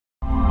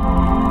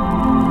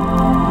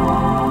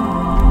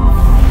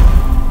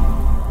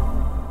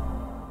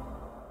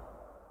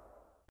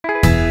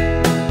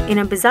In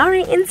a bizarre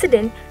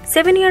incident,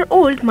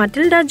 7-year-old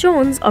Mathilda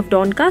Jones of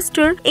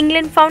Doncaster,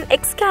 England found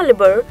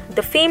Excalibur,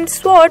 the famed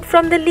sword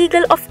from the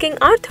regal of King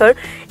Arthur,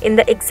 in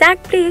the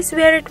exact place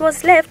where it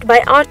was left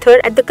by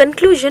Arthur at the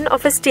conclusion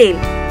of his tale.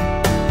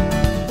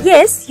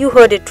 Yes, you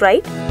heard it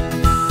right.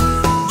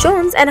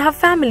 Jones and her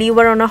family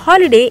were on a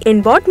holiday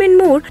in Bodmin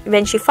Moor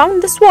when she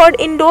found the sword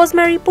in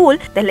Dozmary Pool,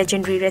 the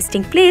legendary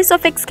resting place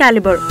of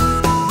Excalibur.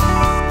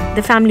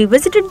 The family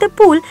visited the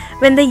pool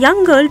when the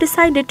young girl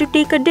decided to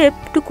take a dip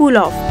to cool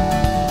off.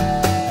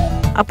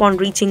 Upon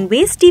reaching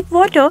waist-deep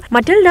water,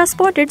 Mathilda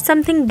spotted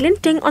something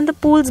glinting on the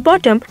pool's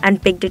bottom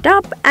and picked it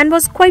up and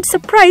was quite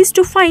surprised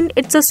to find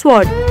it's a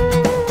sword.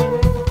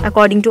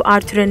 According to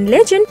Arthurian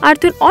legend,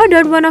 Arthur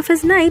ordered one of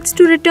his knights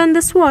to return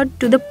the sword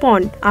to the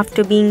pond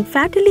after being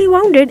fatally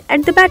wounded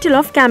at the Battle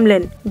of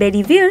Camlan.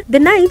 Where the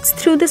knights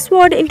threw the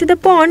sword into the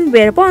pond,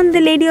 whereupon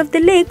the Lady of the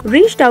Lake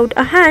reached out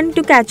a hand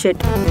to catch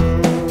it.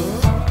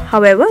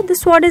 However, the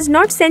sword is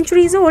not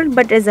centuries old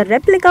but is a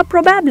replica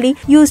probably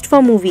used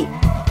for movie.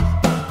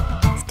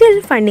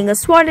 Still, finding a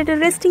sword at a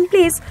resting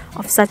place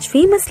of such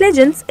famous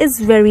legends is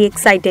very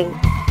exciting.